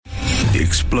the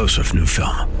explosive new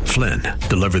film, Flynn,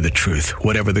 Deliver the Truth,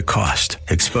 Whatever the Cost,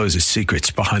 exposes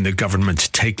secrets behind the government's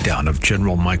takedown of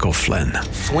General Michael Flynn.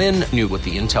 Flynn knew what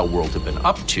the intel world had been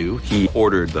up to. He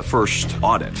ordered the first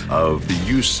audit of the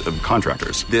use of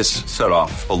contractors. This set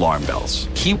off alarm bells.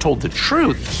 He told the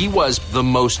truth. He was the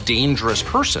most dangerous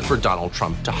person for Donald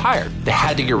Trump to hire. They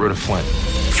had to get rid of Flynn.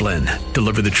 Flynn,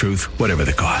 Deliver the Truth, Whatever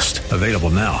the Cost. Available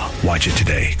now. Watch it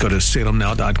today. Go to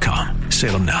salemnow.com.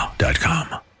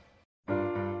 salemnow.com.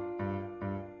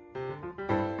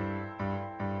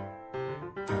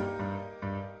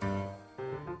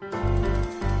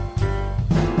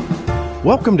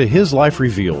 Welcome to His Life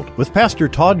Revealed with Pastor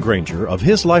Todd Granger of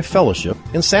His Life Fellowship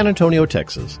in San Antonio,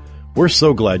 Texas. We're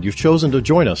so glad you've chosen to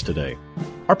join us today.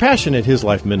 Our passion at His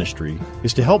Life Ministry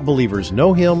is to help believers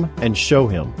know Him and show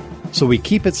Him. So we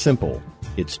keep it simple.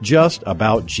 It's just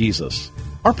about Jesus.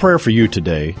 Our prayer for you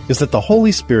today is that the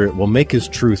Holy Spirit will make His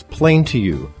truth plain to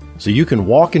you so you can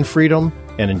walk in freedom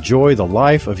and enjoy the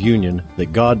life of union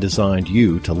that God designed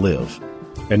you to live.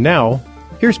 And now,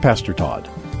 here's Pastor Todd.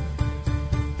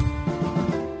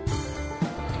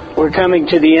 We're coming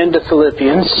to the end of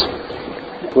Philippians.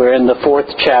 We're in the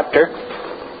 4th chapter.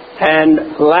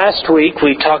 And last week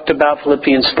we talked about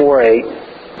Philippians 4:8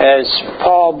 as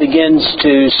Paul begins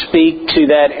to speak to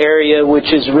that area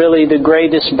which is really the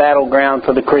greatest battleground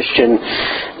for the Christian.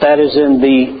 That is in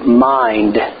the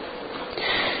mind.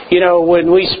 You know,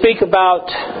 when we speak about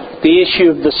the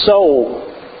issue of the soul,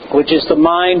 which is the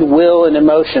mind, will, and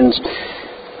emotions,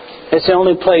 it's the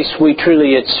only place we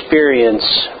truly experience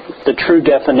the true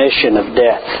definition of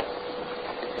death.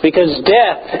 Because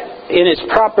death, in its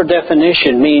proper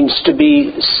definition, means to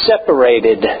be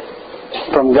separated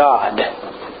from God.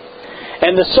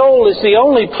 And the soul is the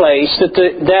only place that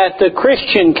the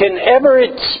Christian can ever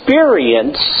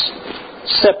experience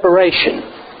separation.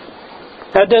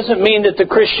 That doesn't mean that the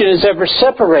Christian is ever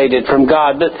separated from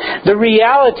God, but the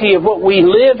reality of what we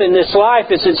live in this life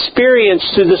is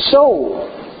experienced through the soul.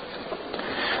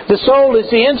 The soul is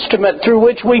the instrument through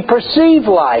which we perceive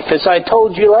life, as I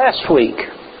told you last week.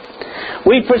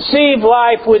 We perceive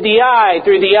life with the eye,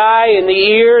 through the eye and the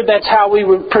ear. That's how we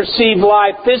perceive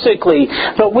life physically.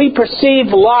 But we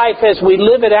perceive life as we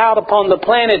live it out upon the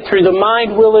planet through the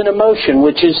mind, will, and emotion,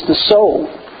 which is the soul.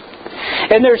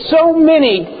 And there's so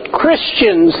many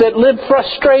Christians that live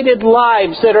frustrated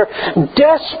lives that are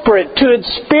desperate to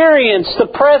experience the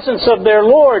presence of their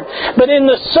Lord. But in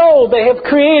the soul, they have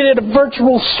created a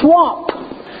virtual swamp.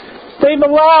 They've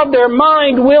allowed their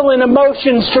mind, will, and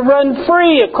emotions to run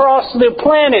free across the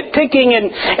planet, picking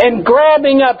and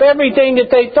grabbing up everything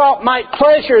that they thought might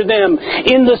pleasure them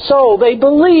in the soul. They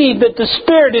believe that the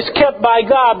spirit is kept by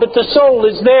God, but the soul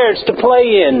is theirs to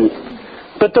play in.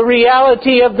 But the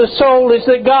reality of the soul is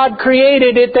that God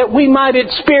created it that we might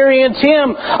experience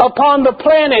Him upon the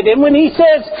planet. And when He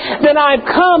says that I've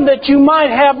come that you might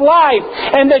have life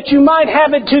and that you might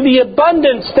have it to the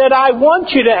abundance that I want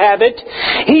you to have it,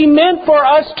 He meant for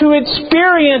us to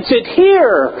experience it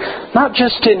here, not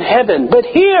just in heaven, but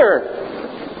here.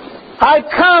 I've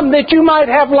come that you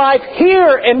might have life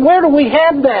here. And where do we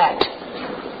have that?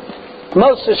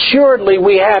 Most assuredly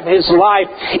we have His life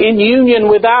in union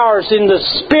with ours in the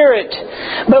Spirit.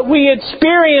 But we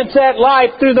experience that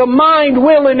life through the mind,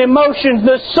 will, and emotions,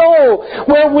 the soul,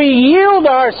 where we yield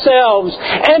ourselves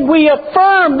and we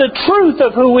affirm the truth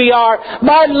of who we are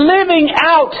by living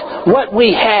out what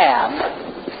we have.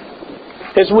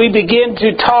 As we begin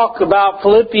to talk about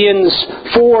Philippians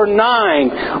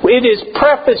 4:9, it is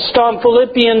prefaced on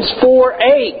Philippians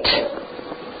 4:8.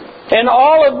 And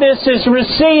all of this is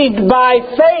received by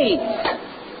faith.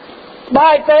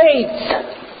 By faith.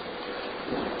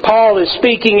 Paul is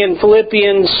speaking in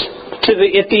Philippians,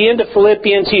 at the end of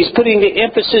Philippians, he's putting the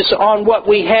emphasis on what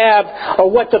we have, or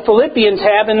what the Philippians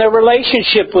have in their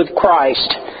relationship with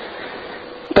Christ.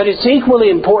 But it's equally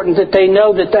important that they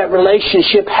know that that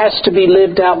relationship has to be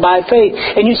lived out by faith.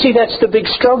 And you see, that's the big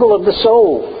struggle of the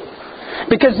soul.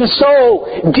 Because the soul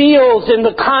deals in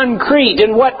the concrete,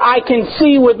 in what I can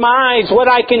see with my eyes, what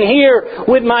I can hear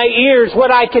with my ears,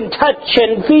 what I can touch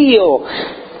and feel.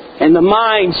 And the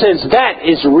mind says that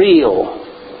is real.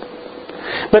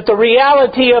 But the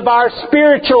reality of our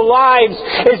spiritual lives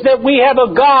is that we have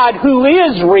a God who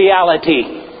is reality.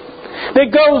 That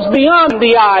goes beyond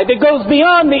the eye, that goes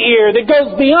beyond the ear, that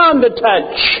goes beyond the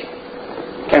touch.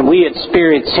 And we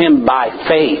experience Him by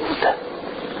faith.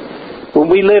 When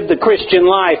we live the Christian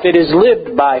life, it is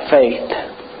lived by faith.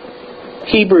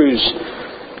 Hebrews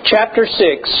chapter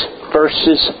 6,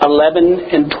 verses 11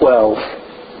 and 12.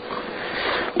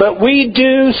 But we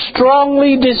do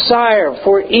strongly desire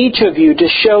for each of you to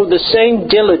show the same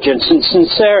diligence and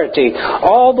sincerity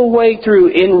all the way through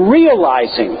in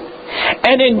realizing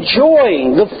and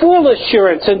enjoying the full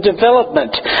assurance and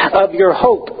development of your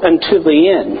hope until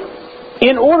the end,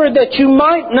 in order that you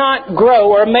might not grow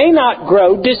or may not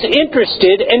grow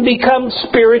disinterested and become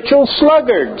spiritual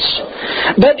sluggards,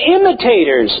 but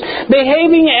imitators,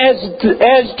 behaving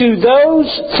as do those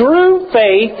through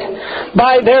faith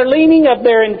by their leaning of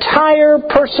their entire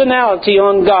personality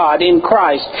on God in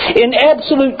Christ, in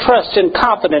absolute trust and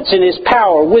confidence in His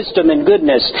power, wisdom, and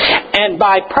goodness, and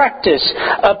by practice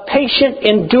of patient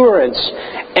endurance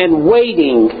and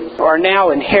waiting are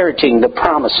now inheriting the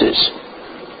promises.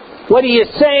 What he is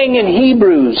saying in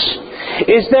Hebrews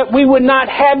is that we would not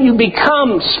have you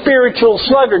become spiritual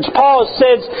sluggards. Paul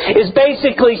is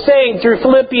basically saying through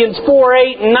Philippians 4,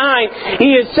 8, and 9,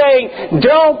 he is saying,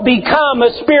 don't become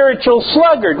a spiritual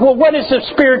sluggard. Well, what is a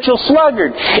spiritual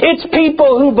sluggard? It's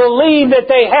people who believe that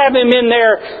they have Him in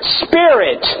their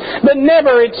spirit, but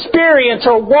never experience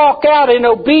or walk out in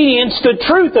obedience to the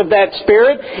truth of that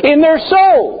spirit in their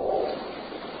soul.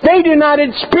 They do not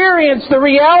experience the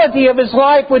reality of His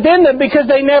life within them because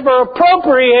they never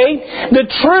appropriate the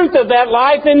truth of that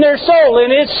life in their soul. And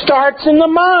it starts in the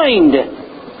mind.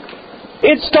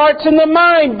 It starts in the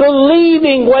mind,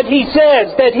 believing what He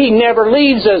says, that He never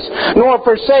leaves us nor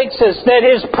forsakes us, that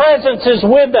His presence is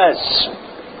with us.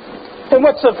 And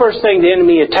what's the first thing the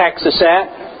enemy attacks us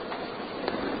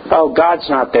at? Oh, God's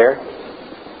not there.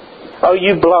 Oh,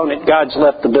 you've blown it. God's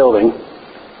left the building.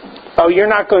 Oh,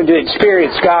 you're not going to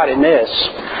experience God in this.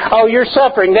 Oh, you're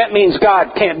suffering. That means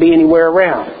God can't be anywhere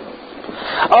around.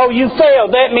 Oh, you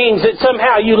failed. That means that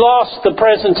somehow you lost the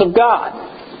presence of God.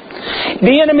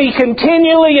 The enemy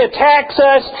continually attacks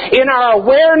us in our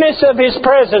awareness of His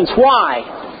presence.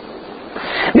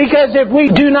 Why? Because if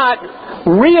we do not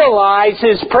realize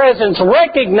His presence,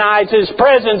 recognize His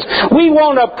presence, we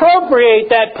won't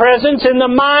appropriate that presence in the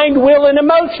mind, will, and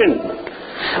emotion.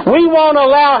 We won't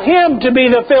allow Him to be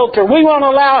the filter. We won't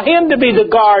allow Him to be the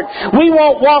guard. We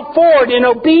won't walk forward in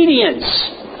obedience.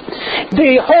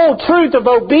 The whole truth of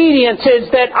obedience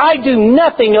is that I do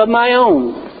nothing of my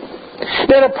own.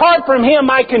 That apart from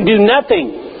Him I can do nothing.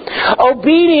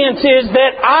 Obedience is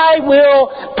that I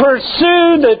will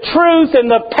pursue the truth and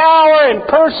the power and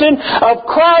person of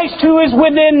Christ who is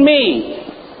within me.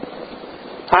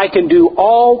 I can do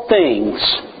all things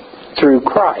through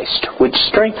Christ, which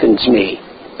strengthens me.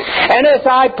 And as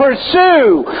I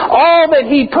pursue all that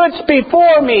He puts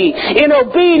before me in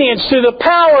obedience to the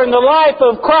power and the life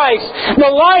of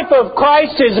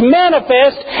Christ is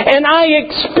manifest, and I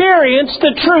experience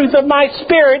the truth of my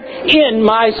spirit in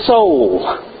my soul.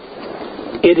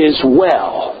 It is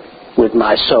well with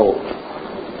my soul.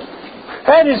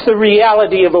 That is the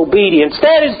reality of obedience.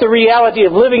 That is the reality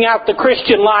of living out the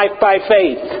Christian life by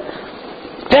faith.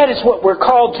 That is what we're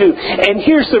called to. And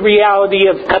here's the reality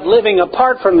of living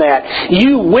apart from that.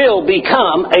 You will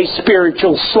become a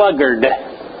spiritual sluggard.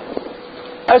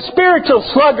 A spiritual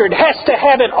sluggard has to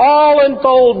have it all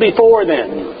unfold before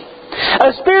them.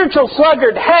 A spiritual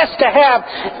sluggard has to have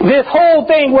this whole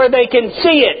thing where they can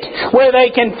see it, where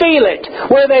they can feel it,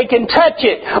 where they can touch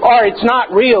it, or it's not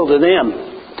real to them.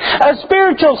 A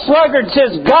spiritual sluggard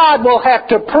says, God will have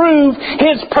to prove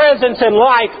His presence and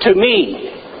life to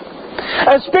me.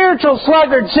 A spiritual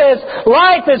sluggard says,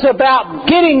 life is about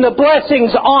getting the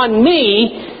blessings on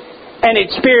me and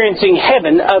experiencing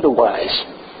heaven otherwise.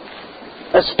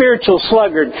 A spiritual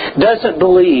sluggard doesn't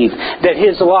believe that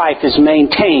his life is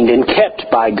maintained and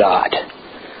kept by God.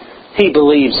 He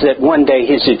believes that one day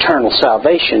his eternal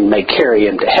salvation may carry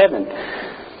him to heaven,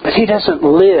 but he doesn't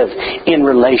live in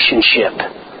relationship.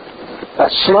 A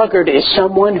sluggard is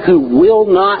someone who will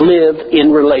not live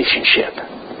in relationship.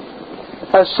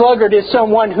 A sluggard is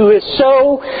someone who is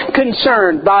so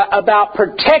concerned about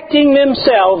protecting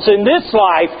themselves in this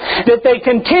life that they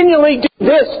continually do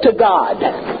this to God.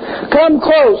 Come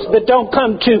close, but don't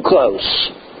come too close.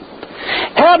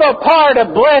 Have a part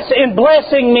of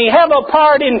blessing me. Have a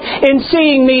part in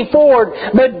seeing me forward.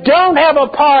 But don't have a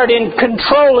part in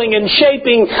controlling and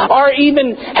shaping or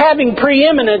even having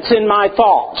preeminence in my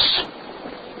thoughts.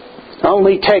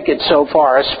 Only take it so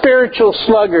far. A spiritual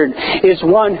sluggard is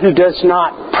one who does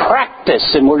not practice,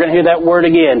 and we're going to hear that word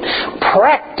again,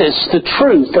 practice the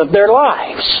truth of their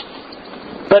lives,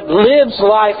 but lives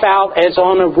life out as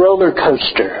on a roller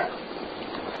coaster,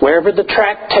 wherever the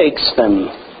track takes them.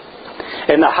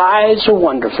 And the highs are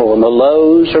wonderful, and the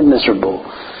lows are miserable,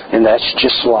 and that's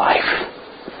just life.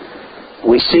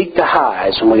 We seek the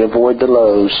highs, and we avoid the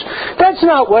lows. That's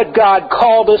not what God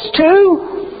called us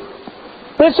to.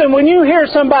 Listen, when you hear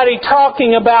somebody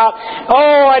talking about,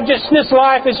 this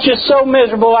life is just so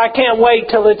miserable, I can't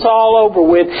wait till it's all over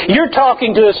with, you're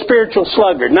talking to a spiritual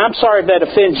sluggard. And I'm sorry if that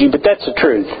offends you, but that's the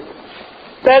truth.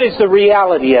 That is the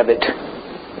reality of it.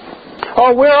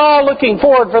 Oh, we're all looking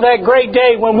forward for that great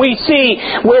day when we see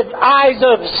with eyes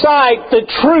of sight the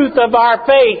truth of our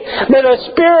faith. That a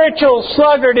spiritual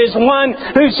sluggard is one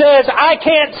who says, I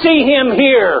can't see Him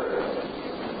here.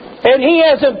 And He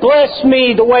hasn't blessed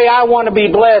me the way I want to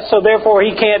be blessed, so therefore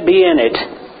He can't be in it.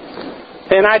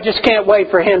 And I just can't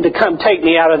wait for Him to come take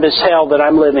me out of this hell that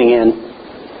I'm living in.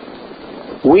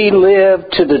 We live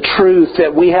to the truth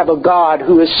that we have a God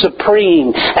who is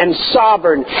supreme and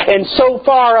sovereign and so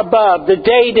far above the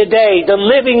day-to-day, the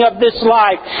living of this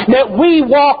life, that we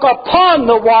walk upon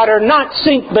the water, not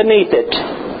sink beneath it.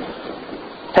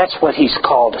 That's what He's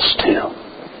called us to.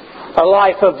 A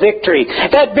life of victory.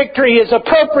 That victory is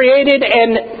appropriated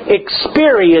and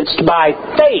experienced by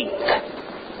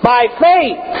faith. By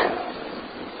faith.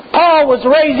 Paul was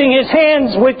raising his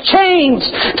hands with chains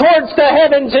towards the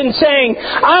heavens and saying,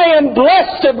 I am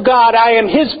blessed of God, I am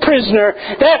His prisoner.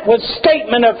 That was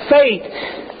statement of faith.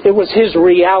 It was his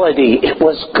reality. It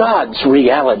was God's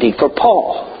reality for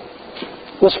Paul.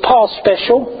 Was Paul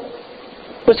special?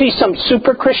 Was he some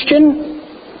super Christian?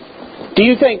 Do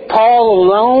you think Paul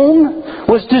alone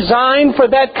was designed for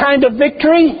that kind of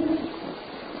victory?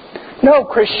 No,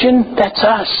 Christian, that's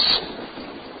us.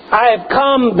 I have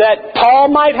come that Paul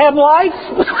might have life?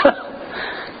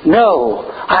 No,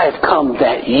 I have come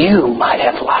that you might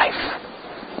have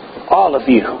life. All of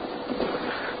you.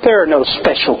 There are no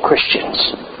special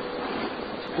Christians.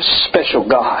 There's a special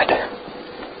God.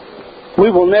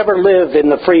 We will never live in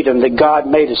the freedom that God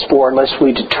made us for unless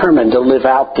we determine to live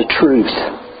out the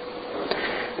truth.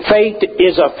 Faith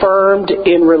is affirmed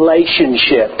in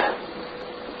relationship.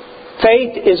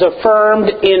 Faith is affirmed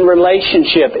in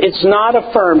relationship. It's not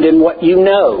affirmed in what you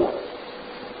know.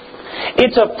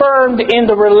 It's affirmed in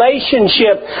the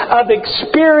relationship of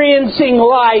experiencing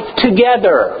life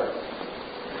together.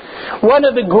 One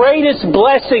of the greatest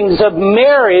blessings of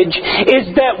marriage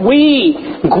is that we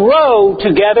grow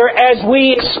together as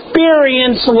we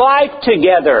experience life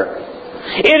together.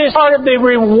 It is part of the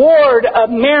reward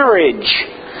of marriage.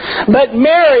 But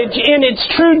marriage, in its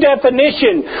true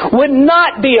definition, would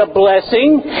not be a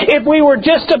blessing if we were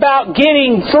just about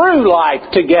getting through life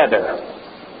together.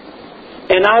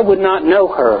 And I would not know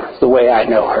her the way I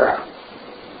know her.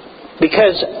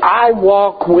 Because I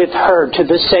walk with her to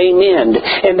the same end,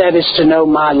 and that is to know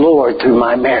my Lord through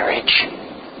my marriage.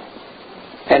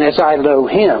 And as I know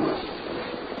Him,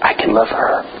 I can love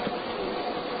her.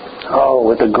 Oh,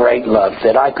 with a great love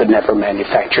that I could never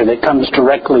manufacture, that comes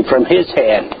directly from His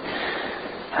hand.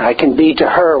 I can be to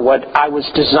her what I was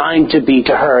designed to be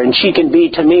to her, and she can be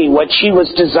to me what she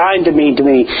was designed to be to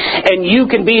me. And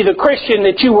you can be the Christian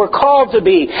that you were called to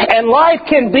be. And life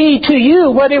can be to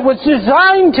you what it was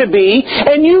designed to be,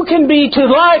 and you can be to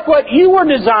life what you were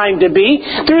designed to be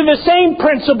through the same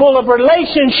principle of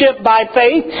relationship by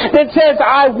faith that says,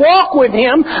 I walk with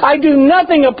Him, I do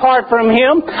nothing apart from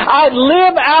Him, I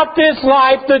live out this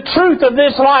life, the truth of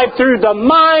this life through the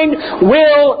mind,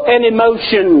 will, and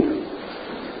emotion.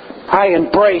 I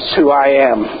embrace who I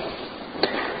am.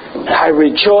 I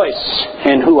rejoice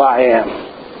in who I am.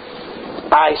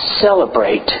 I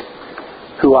celebrate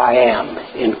who I am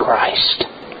in Christ.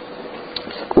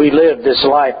 We live this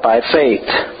life by faith.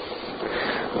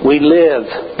 We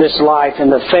live this life in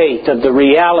the faith of the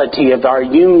reality of our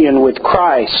union with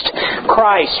Christ.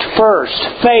 Christ first,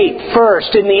 faith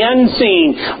first in the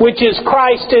unseen, which is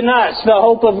Christ in us, the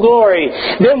hope of glory.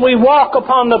 Then we walk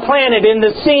upon the planet in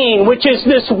the seen, which is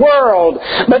this world.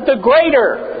 But the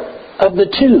greater of the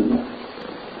two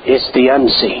is the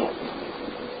unseen.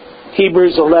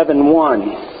 Hebrews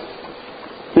 11:1.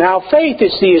 Now faith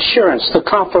is the assurance, the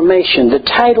confirmation, the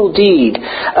title deed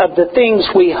of the things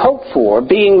we hope for,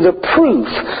 being the proof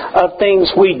of things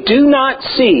we do not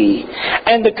see,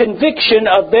 and the conviction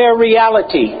of their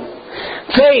reality.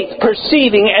 Faith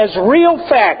perceiving as real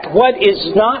fact what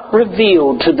is not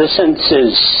revealed to the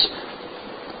senses.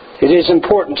 It is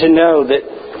important to know that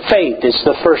faith is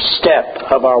the first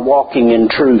step of our walking in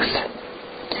truth.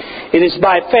 It is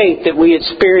by faith that we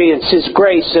experience His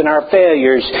grace in our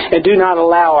failures and do not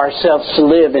allow ourselves to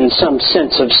live in some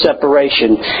sense of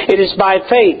separation. It is by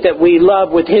faith that we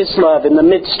love with His love in the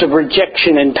midst of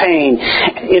rejection and pain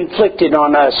inflicted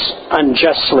on us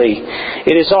unjustly.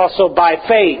 It is also by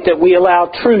faith that we allow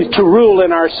truth to rule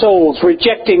in our souls,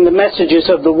 rejecting the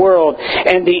messages of the world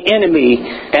and the enemy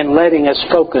and letting us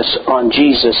focus on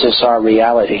Jesus as our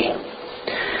reality.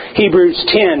 Hebrews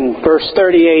 10, verse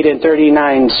 38 and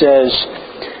 39 says,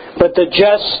 but the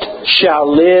just shall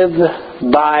live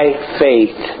by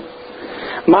faith.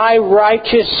 My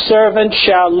righteous servant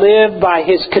shall live by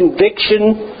his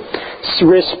conviction,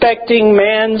 respecting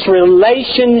man's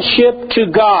relationship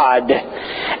to God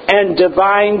and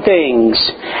divine things,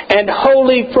 and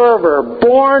holy fervor,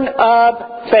 born of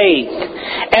faith,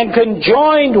 and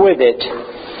conjoined with it.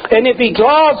 And if he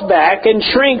draws back and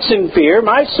shrinks in fear,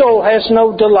 my soul has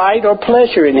no delight or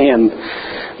pleasure in him.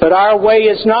 But our way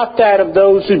is not that of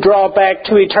those who draw back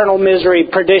to eternal misery,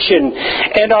 perdition,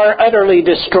 and are utterly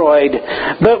destroyed.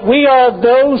 But we are of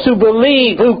those who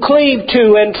believe, who cleave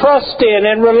to and trust in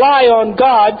and rely on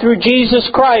God through Jesus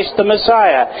Christ the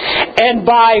Messiah, and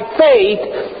by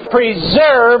faith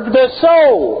preserve the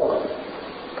soul,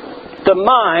 the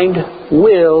mind,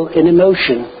 will, and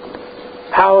emotion.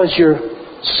 How is your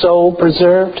soul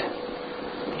preserved?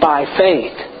 By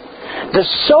faith. The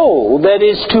soul that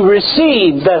is to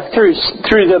receive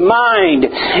through the mind,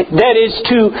 that is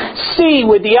to see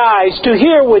with the eyes, to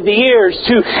hear with the ears,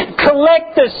 to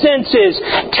collect the senses,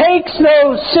 takes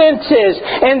those senses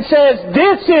and says,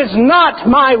 this is not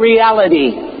my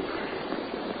reality,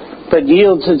 but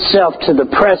yields itself to the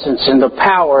presence and the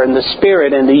power and the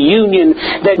Spirit and the union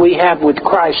that we have with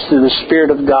Christ through the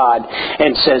Spirit of God,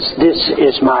 and says, this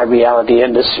is my reality.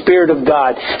 And the Spirit of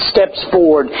God steps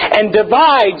forward and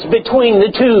divides between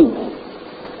the two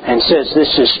and says,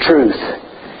 this is truth.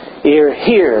 Here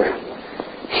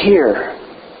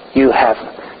you have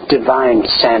divine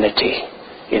sanity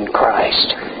in Christ.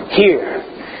 Here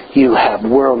you have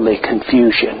worldly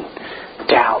confusion,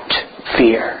 doubt,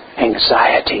 fear,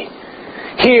 anxiety.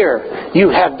 Here you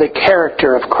have the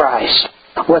character of Christ.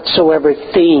 Whatsoever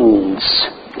things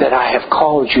that I have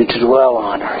called you to dwell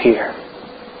on are here.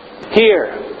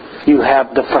 Here you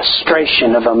have the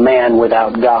frustration of a man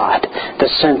without God, the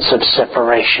sense of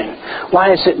separation.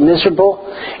 Why is it miserable?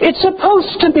 It's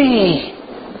supposed to be.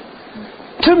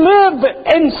 To live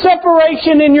in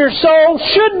separation in your soul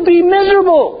should be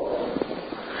miserable.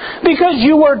 Because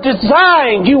you were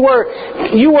designed, you were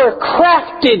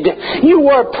crafted, you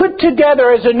were put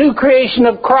together as a new creation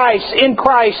of Christ, in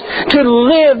Christ, to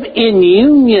live in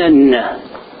union.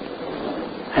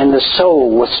 And the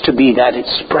soul was to be that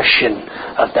expression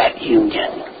of that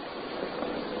union.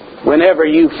 Whenever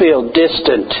you feel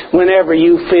distant, whenever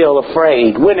you feel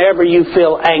afraid, whenever you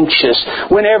feel anxious,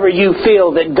 whenever you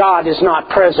feel that God is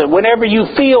not present, whenever you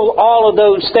feel all of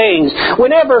those things,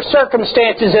 whenever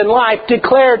circumstances in life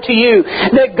declare to you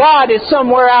that God is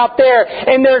somewhere out there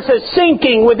and there's a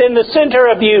sinking within the center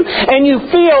of you and you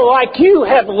feel like you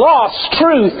have lost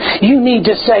truth, you need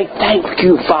to say, thank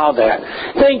you, Father.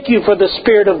 Thank you for the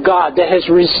Spirit of God that has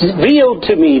revealed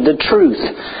to me the truth.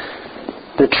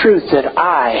 The truth that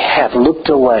I have looked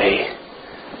away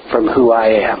from who I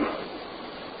am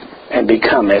and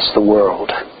become as the world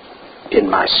in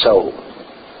my soul.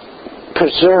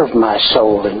 Preserve my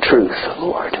soul in truth,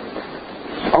 Lord.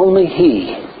 Only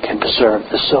He can preserve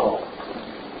the soul.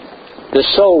 The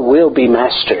soul will be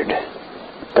mastered,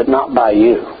 but not by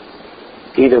you,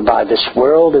 either by this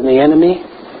world and the enemy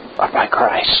or by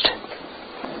Christ.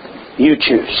 You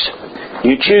choose.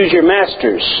 You choose your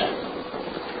masters,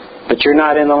 but you're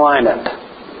not in the lineup.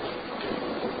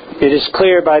 It is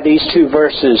clear by these two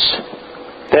verses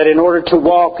that in order to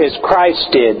walk as Christ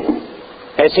did,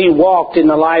 as He walked in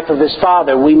the life of His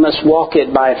Father, we must walk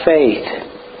it by faith.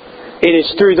 It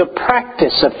is through the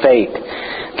practice of faith.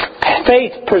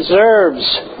 Faith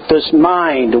preserves this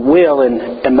mind, will,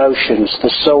 and emotions,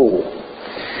 the soul.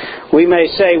 We may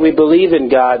say we believe in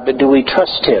God, but do we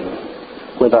trust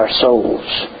Him with our souls?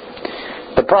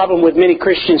 The problem with many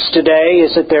Christians today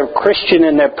is that they're Christian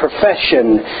in their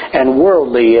profession and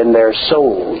worldly in their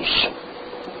souls.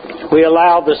 We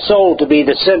allow the soul to be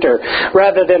the center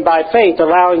rather than by faith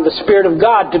allowing the Spirit of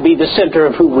God to be the center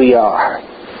of who we are.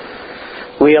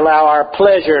 We allow our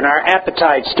pleasure and our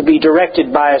appetites to be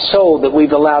directed by a soul that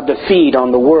we've allowed to feed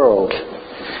on the world.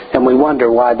 And we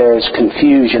wonder why there is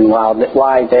confusion,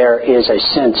 why there is a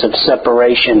sense of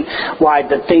separation, why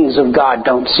the things of God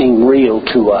don't seem real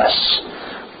to us.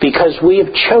 Because we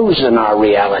have chosen our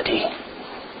reality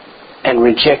and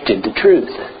rejected the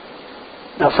truth.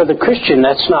 Now for the Christian,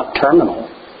 that's not terminal,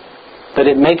 but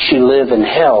it makes you live in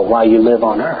hell while you live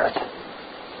on earth.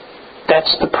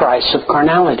 That's the price of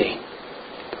carnality.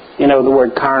 You know, the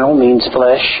word carnal means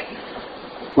flesh.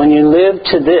 When you live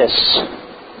to this,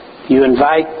 you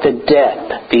invite the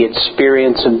death, the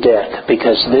experience of death,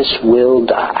 because this will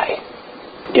die.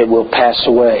 It will pass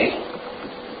away.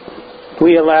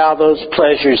 We allow those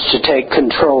pleasures to take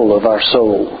control of our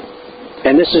soul.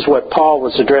 And this is what Paul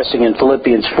was addressing in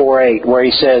Philippians 4:8, where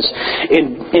he says,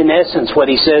 in essence, what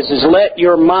he says is, let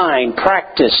your mind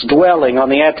practice dwelling on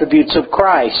the attributes of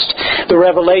Christ, the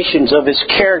revelations of His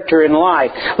character and life.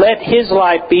 Let His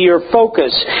life be your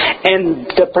focus and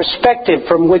the perspective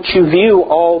from which you view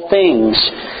all things.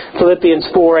 Philippians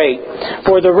 4:8.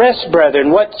 For the rest,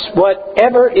 brethren,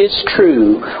 whatever is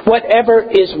true, whatever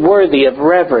is worthy of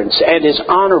reverence and is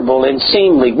honorable and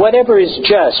seemly, whatever is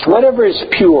just, whatever is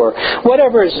pure,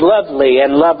 whatever is lovely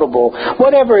and lovable,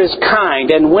 whatever is kind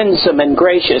and winsome and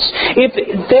gracious,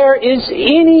 if there is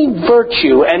any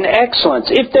virtue and excellence,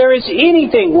 if there is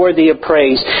anything worthy of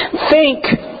praise, think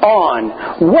on,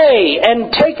 weigh,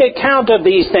 and take account of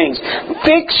these things.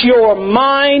 Fix your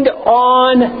mind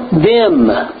on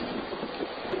them.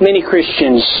 Many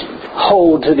Christians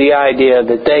hold to the idea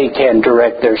that they can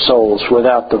direct their souls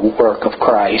without the work of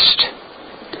Christ.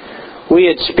 We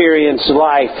experience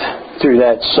life through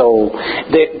that soul.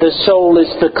 The soul is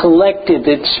the collective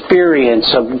experience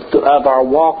of our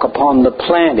walk upon the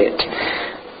planet.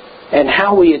 And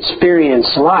how we experience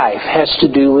life has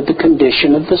to do with the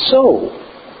condition of the soul.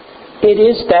 It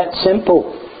is that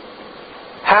simple.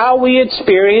 How we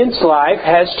experience life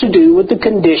has to do with the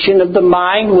condition of the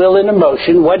mind, will, and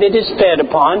emotion, what it is fed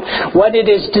upon, what it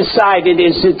is decided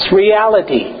is its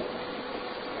reality.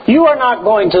 You are not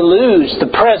going to lose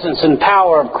the presence and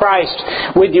power of Christ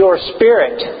with your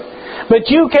spirit, but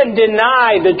you can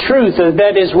deny the truth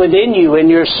that is within you in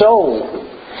your soul.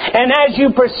 And as you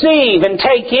perceive and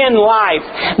take in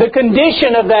life, the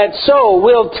condition of that soul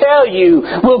will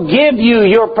give you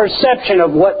your perception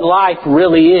of what life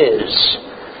really is.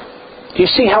 Do you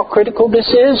see how critical this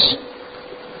is?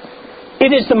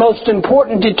 It is the most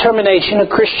important determination a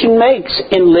Christian makes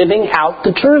in living out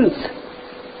the truth.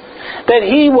 That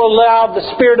he will allow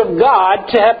the Spirit of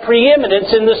God to have preeminence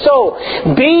in the soul.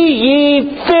 Be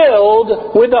ye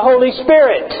filled with the Holy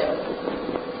Spirit.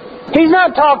 He's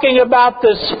not talking about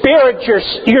the Spirit,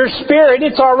 your spirit.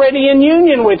 It's already in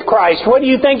union with Christ. What do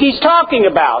you think he's talking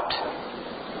about?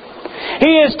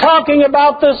 He is talking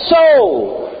about the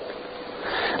soul.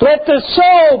 Let the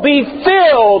soul be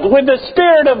filled with the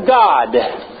Spirit of God,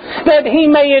 that He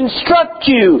may instruct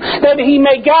you, that He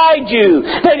may guide you,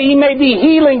 that He may be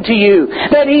healing to you,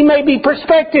 that He may be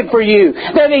perspective for you,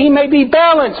 that He may be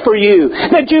balance for you,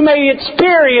 that you may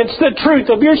experience the truth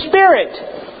of your spirit.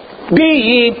 Be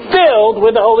ye filled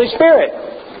with the Holy Spirit.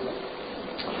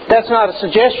 That's not a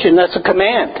suggestion, that's a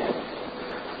command.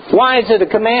 Why is it a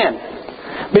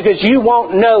command? Because you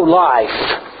won't know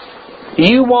life.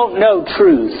 You won't know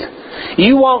truth.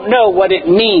 You won't know what it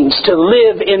means to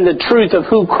live in the truth of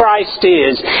who Christ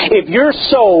is if your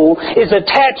soul is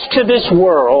attached to this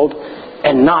world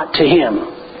and not to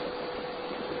Him.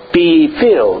 Be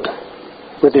filled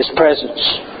with His presence.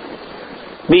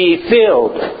 Be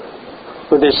filled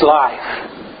with His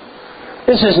life.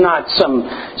 This is not some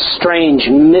strange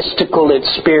mystical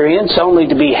experience only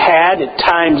to be had at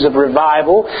times of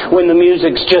revival when the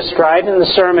music's just right and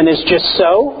the sermon is just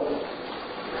so.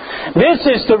 This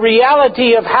is the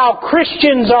reality of how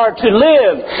Christians are to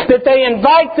live, that they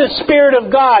invite the Spirit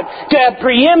of God to have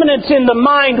preeminence in the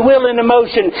mind, will, and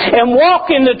emotion, and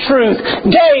walk in the truth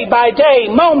day by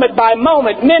day, moment by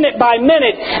moment, minute by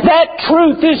minute. That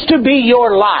truth is to be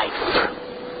your life.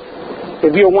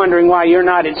 If you're wondering why you're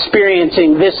not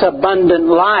experiencing this abundant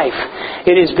life,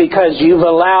 it is because you've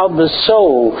allowed the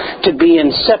soul to be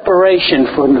in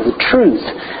separation from the truth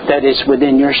that is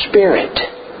within your spirit.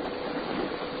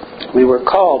 We were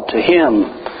called to Him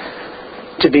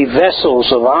to be vessels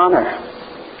of honor,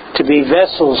 to be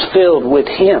vessels filled with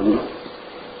Him.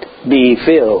 Be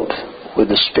filled with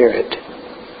the Spirit.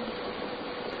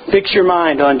 Fix your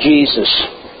mind on Jesus.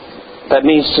 That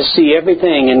means to see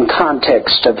everything in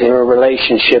context of your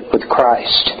relationship with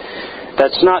Christ.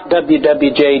 That's not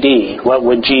WWJD, what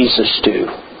would Jesus do?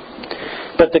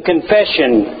 But the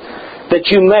confession that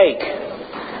you make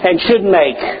and should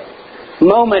make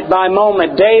moment by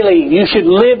moment, daily, you should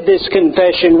live this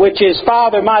confession, which is,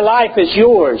 Father, my life is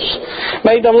yours.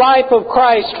 May the life of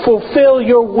Christ fulfill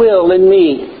your will in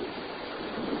me.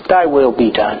 Thy will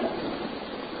be done.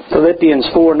 Philippians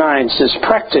 4:9 says,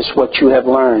 practice what you have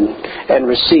learned and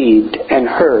received and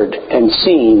heard and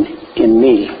seen in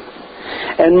me,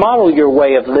 and model your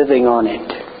way of living on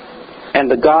it. And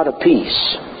the God of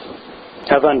peace,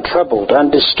 of untroubled,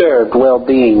 undisturbed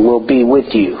well-being will be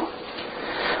with you.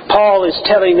 Paul is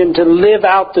telling them to live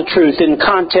out the truth in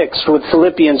context with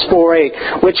Philippians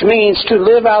 4:8, which means to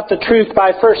live out the truth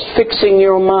by first fixing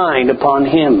your mind upon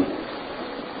Him.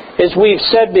 As we've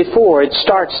said before, it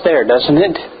starts there, doesn't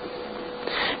it?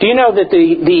 Do you know that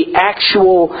the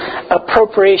actual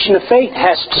appropriation of faith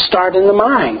has to start in the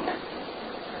mind?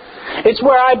 It's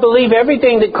where I believe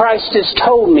everything that Christ has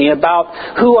told me about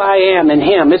who I am in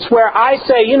Him. It's where I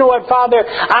say, you know what, Father,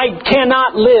 I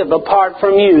cannot live apart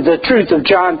from You, the truth of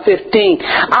John 15.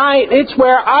 It's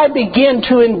where I begin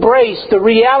to embrace the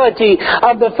reality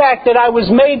of the fact that I was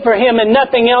made for Him and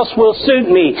nothing else will suit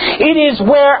me. It is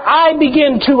where I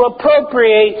begin to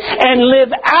appropriate and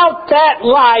live out that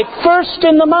life first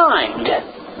in the mind,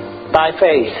 by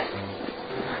faith.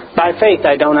 By faith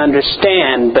I don't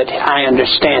understand, but I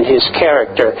understand His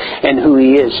character and who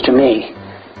He is to me.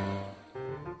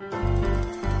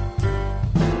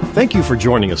 Thank you for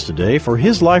joining us today for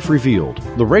His Life Revealed,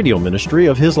 the radio ministry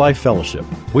of His Life Fellowship.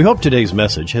 We hope today's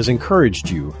message has encouraged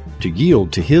you to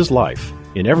yield to His life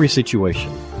in every situation,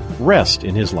 rest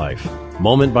in His life,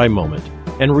 moment by moment,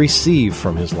 and receive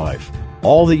from His life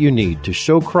all that you need to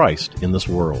show Christ in this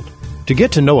world. To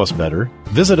get to know us better,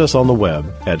 visit us on the web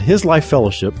at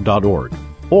hislifefellowship.org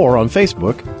or on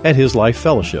Facebook at His Life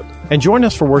Fellowship. And join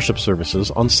us for worship services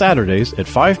on Saturdays at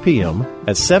 5 p.m.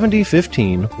 at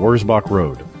 7015 Wurzbach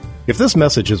Road. If this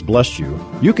message has blessed you,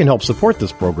 you can help support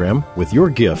this program with your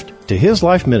gift to His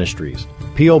Life Ministries,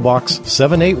 P.O. Box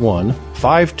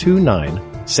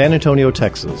 781-529, San Antonio,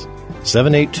 Texas,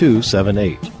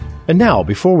 78278. And now,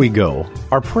 before we go,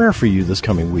 our prayer for you this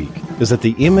coming week is that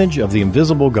the image of the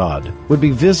invisible God would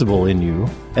be visible in you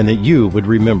and that you would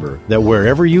remember that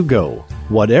wherever you go,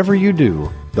 whatever you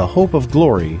do, the hope of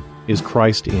glory is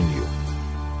Christ in you.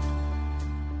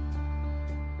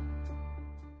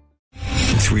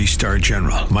 3-star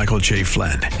General Michael J.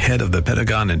 Flynn, head of the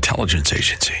Pentagon Intelligence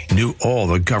Agency, knew all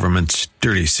the government's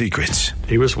dirty secrets.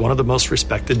 He was one of the most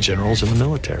respected generals in the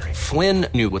military. Flynn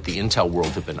knew what the intel world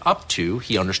had been up to.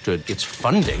 He understood its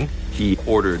funding. He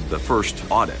ordered the first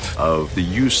audit of the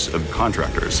use of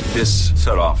contractors. This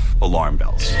set off alarm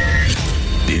bells.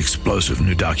 The explosive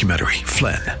new documentary,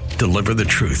 Flynn, Deliver the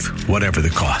Truth, Whatever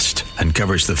the Cost,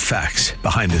 uncovers the facts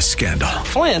behind this scandal.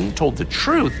 Flynn told the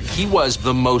truth. He was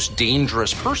the most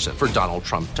dangerous person for Donald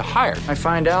Trump to hire. I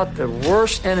find out the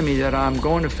worst enemy that I'm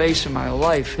going to face in my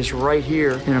life is right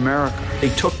here in America. They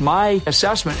took my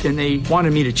assessment and they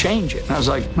wanted me to change it. And I was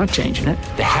like, I'm not changing it.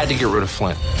 They had to get rid of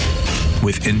Flynn.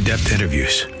 With in-depth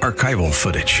interviews, archival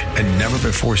footage, and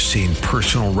never-before-seen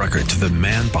personal records of the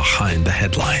man behind the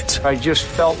headlines. I just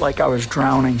felt like I was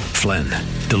drowning. Flynn,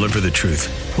 Deliver the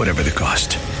Truth, Whatever the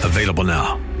Cost. Available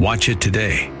now. Watch it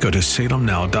today. Go to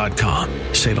salemnow.com.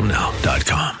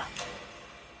 salemnow.com.